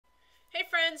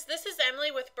friends, this is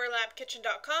Emily with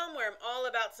burlapkitchen.com, where I'm all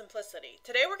about simplicity.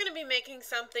 Today we're going to be making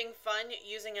something fun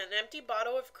using an empty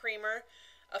bottle of creamer,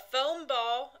 a foam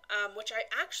ball, which I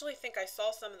actually think I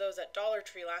saw some of those at Dollar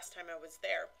Tree last time I was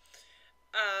there.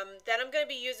 Then I'm going to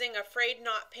be using a frayed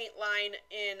knot paint line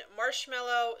in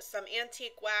marshmallow, some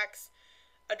antique wax,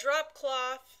 a drop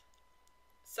cloth,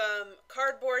 some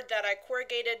cardboard that I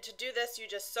corrugated. To do this, you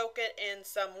just soak it in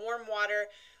some warm water,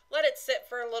 let it sit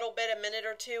for a little bit, a minute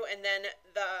or two, and then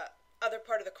the other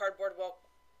part of the cardboard will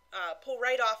pull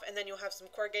right off, and then you'll have some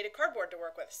corrugated cardboard to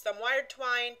work with. Some wired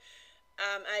twine.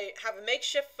 I have a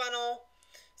makeshift funnel.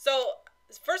 So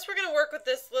first we're going to work with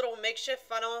this little makeshift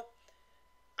funnel.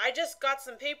 I just got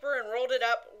some paper and rolled it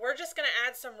up. We're just going to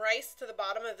add some rice to the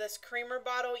bottom of this creamer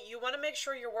bottle. You want to make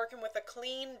sure you're working with a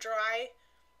clean, dry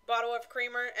bottle of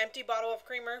creamer, empty bottle of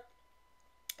creamer.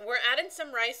 We're adding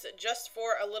some rice just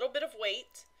for a little bit of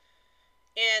weight.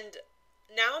 And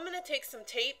now I'm going to take some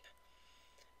tape,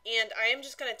 and I am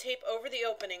just going to tape over the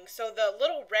opening. So the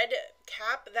little red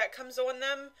cap that comes on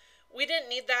them, we didn't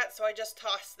need that, so I just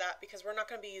tossed that because we're not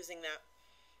going to be using that.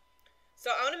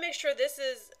 So I want to make sure this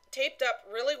is taped up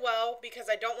really well because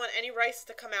I don't want any rice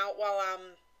to come out while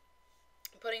I'm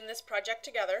putting this project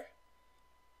together.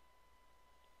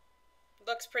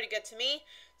 Looks pretty good to me.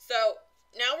 So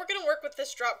now we're going to work with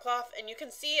this drop cloth, and you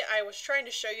can see I was trying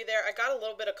to show you there. I got a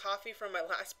little bit of coffee from my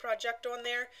last project on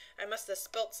there. I must have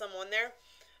spilt some on there.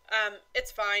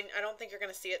 It's fine. I don't think you're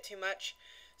going to see it too much.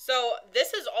 So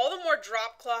this is all the more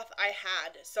drop cloth I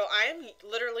had. So I am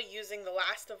literally using the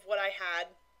last of what I had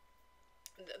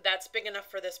that's big enough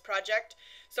for this project.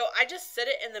 So I just sit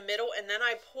it in the middle, and then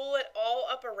I pull it all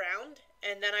up around,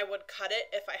 and then I would cut it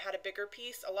if I had a bigger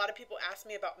piece. A lot of people ask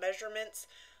me about measurements.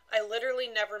 I literally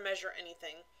never measure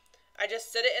anything. I just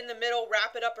sit it in the middle,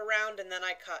 wrap it up around, and then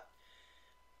I cut.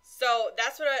 So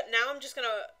that's what now I'm just going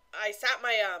to, I sat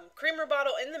my creamer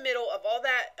bottle in the middle of all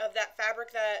that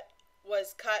fabric that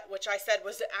was cut, which I said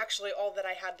was actually all that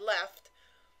I had left.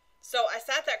 So I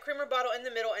sat that creamer bottle in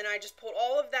the middle, and I just pulled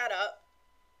all of that up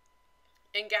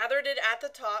and gathered it at the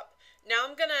top. Now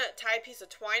I'm going to tie a piece of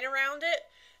twine around it.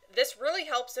 This really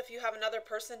helps if you have another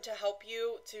person to help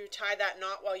you to tie that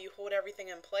knot while you hold everything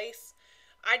in place.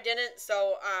 I didn't,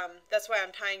 so that's why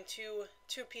I'm tying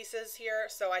two pieces here.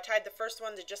 So I tied the first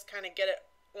one to just kind of get it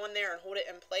on there and hold it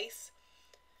in place.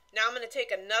 Now I'm going to take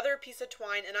another piece of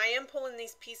twine, and I am pulling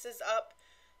these pieces up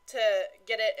to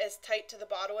get it as tight to the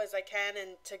bottle as I can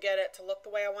and to get it to look the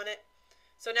way I want it.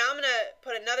 So now I'm going to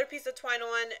put another piece of twine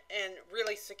on and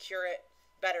really secure it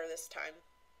better this time.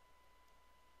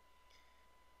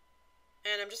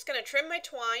 And I'm just going to trim my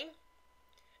twine,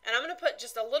 and I'm going to put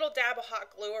just a little dab of hot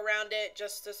glue around it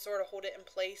just to sort of hold it in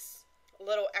place, a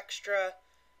little extra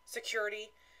security.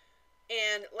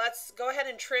 And let's go ahead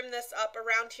and trim this up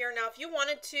around here. Now, if you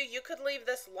wanted to, you could leave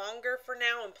this longer for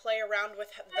now and play around with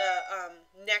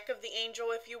the neck of the angel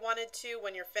if you wanted to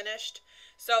when you're finished.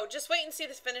 So just wait and see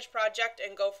this finished project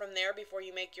and go from there before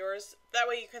you make yours. That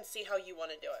way you can see how you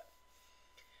want to do it.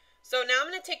 So now I'm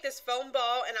going to take this foam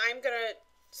ball, and I'm going to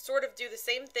sort of do the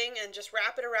same thing and just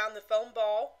wrap it around the foam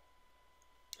ball.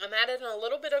 I'm adding a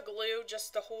little bit of glue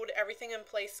just to hold everything in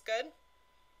place good.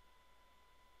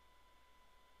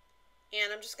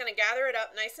 And I'm just going to gather it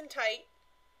up nice and tight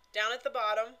down at the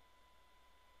bottom.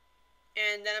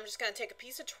 And then I'm just going to take a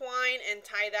piece of twine and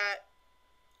tie that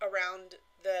around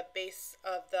the base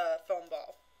of the foam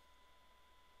ball.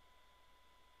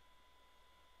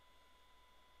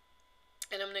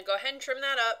 And I'm going to go ahead and trim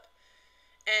that up.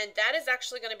 And that is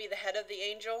actually going to be the head of the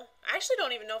angel. I actually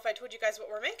don't even know if I told you guys what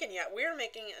we're making yet. We're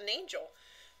making an angel.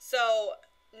 So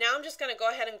now I'm just going to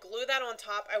go ahead and glue that on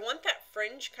top. I want that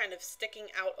fringe kind of sticking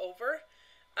out over.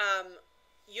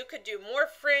 You could do more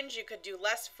fringe. You could do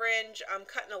less fringe. I'm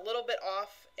cutting a little bit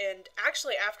off. And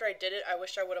actually, after I did it, I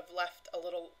wish I would have left a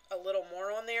little more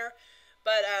on there.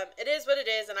 But it is what it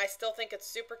is, and I still think it's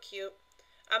super cute.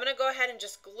 I'm going to go ahead and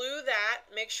just glue that.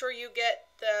 Make sure you get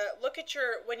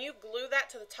when you glue that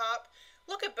to the top,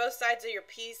 look at both sides of your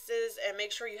pieces and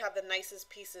make sure you have the nicest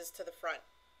pieces to the front.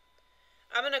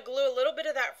 I'm going to glue a little bit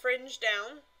of that fringe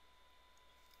down,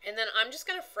 and then I'm just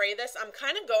going to fray this. I'm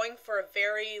kind of going for a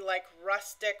very like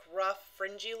rustic, rough,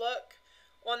 fringy look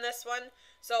on this one.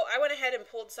 So I went ahead and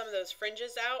pulled some of those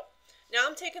fringes out. Now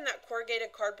I'm taking that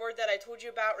corrugated cardboard that I told you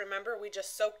about. Remember, we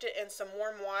just soaked it in some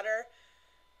warm water,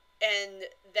 and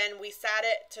then we sat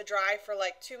it to dry for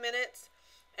like 2 minutes.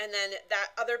 And then that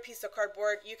other piece of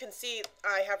cardboard, you can see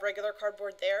I have regular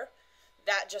cardboard there.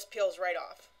 That just peels right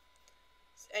off.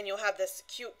 And you'll have this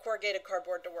cute corrugated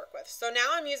cardboard to work with. So now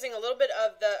I'm using a little bit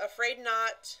of the Afraid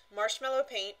Knot marshmallow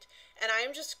paint, and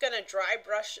I'm just going to dry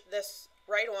brush this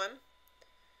right on.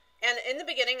 And in the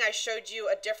beginning, I showed you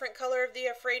a different color of the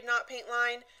Afraid Not paint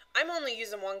line. I'm only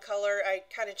using one color. I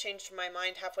kind of changed my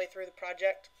mind halfway through the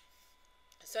project.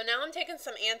 So now I'm taking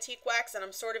some antique wax and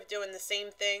I'm sort of doing the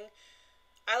same thing.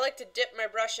 I like to dip my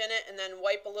brush in it and then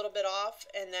wipe a little bit off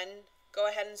and then go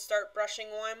ahead and start brushing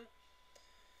on.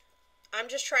 I'm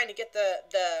just trying to get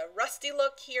the rusty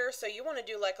look here, so you want to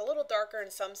do like a little darker in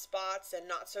some spots and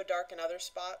not so dark in other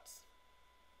spots.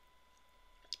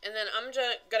 And then I'm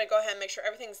just going to go ahead and make sure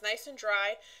everything's nice and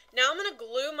dry. Now I'm going to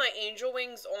glue my angel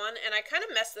wings on, and I kind of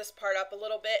messed this part up a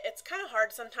little bit. It's kind of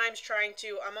hard sometimes trying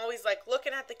to, I'm always like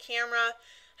looking at the camera,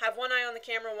 have one eye on the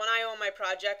camera, one eye on my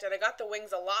project, and I got the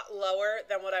wings a lot lower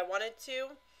than what I wanted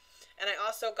to. And I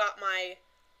also got my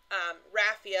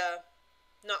raffia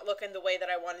not looking the way that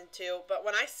I wanted to. But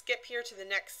when I skip here to the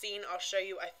next scene, I'll show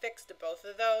you I fixed both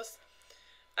of those.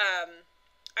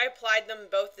 I applied them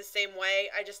both the same way.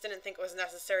 I just didn't think it was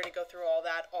necessary to go through all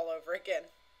that all over again.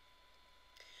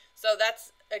 So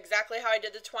that's exactly how I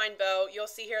did the twine bow. You'll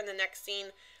see here in the next scene,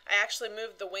 I actually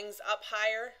moved the wings up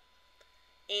higher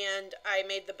and I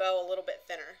made the bow a little bit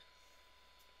thinner.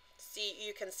 See,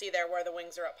 you can see there where the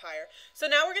wings are up higher. So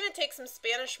now we're going to take some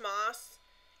Spanish moss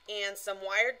and some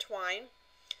wired twine.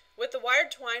 With the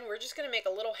wired twine, we're just going to make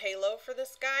a little halo for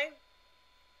this guy.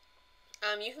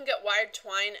 You can get wired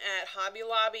twine at Hobby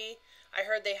Lobby. I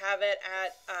heard they have it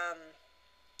at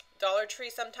Dollar Tree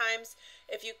sometimes.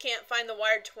 If you can't find the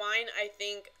wired twine, I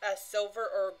think a silver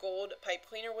or gold pipe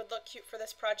cleaner would look cute for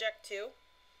this project too.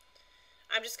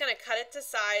 I'm just going to cut it to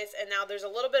size, and now there's a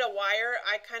little bit of wire.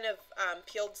 I kind of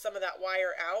peeled some of that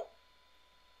wire out.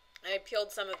 I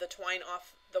peeled some of the twine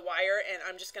off the wire, and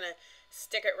I'm just going to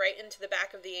stick it right into the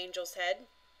back of the angel's head.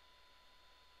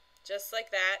 Just like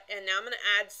that. And now I'm going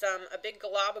to add a big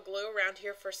glob of glue around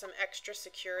here for some extra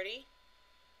security.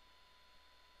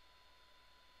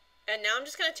 And now I'm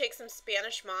just going to take some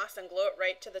Spanish moss and glue it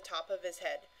right to the top of his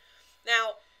head.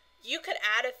 Now, you could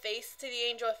add a face to the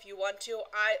angel if you want to.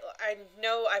 I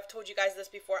know I've told you guys this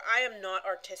before. I am not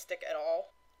artistic at all.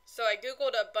 So I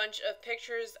Googled a bunch of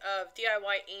pictures of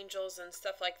DIY angels and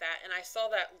stuff like that, and I saw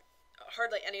that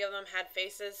hardly any of them had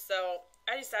faces, so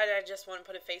I decided I just want to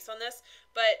put a face on this.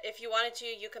 But if you wanted to,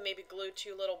 you could maybe glue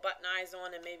 2 little button eyes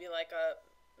on and maybe like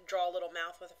draw a little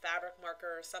mouth with a fabric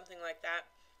marker or something like that.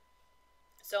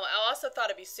 So I also thought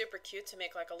it'd be super cute to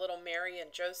make like a little Mary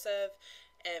and Joseph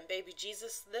and baby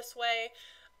Jesus this way.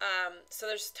 So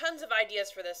there's tons of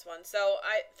ideas for this one. So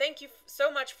I thank you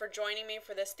so much for joining me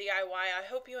for this DIY. I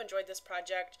hope you enjoyed this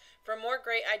project. For more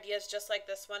great ideas just like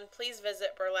this one, please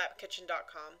visit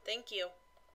burlapkitchen.com. Thank you.